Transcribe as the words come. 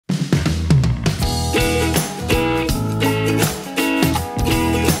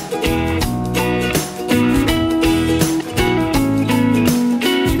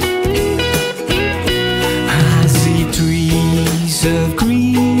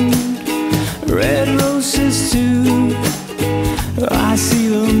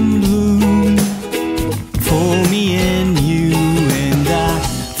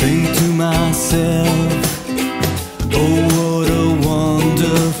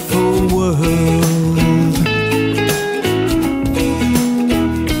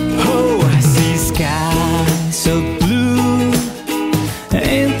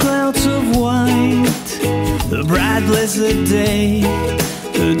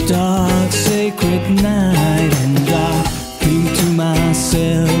sacred night, and I think to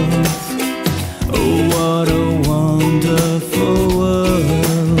myself, oh, what a wonderful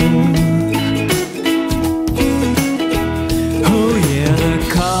world. Oh yeah, the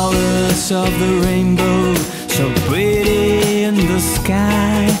colors of the rainbow, so pretty in the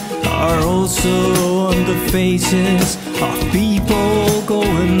sky, are also on the faces of people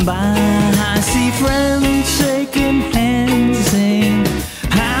going by.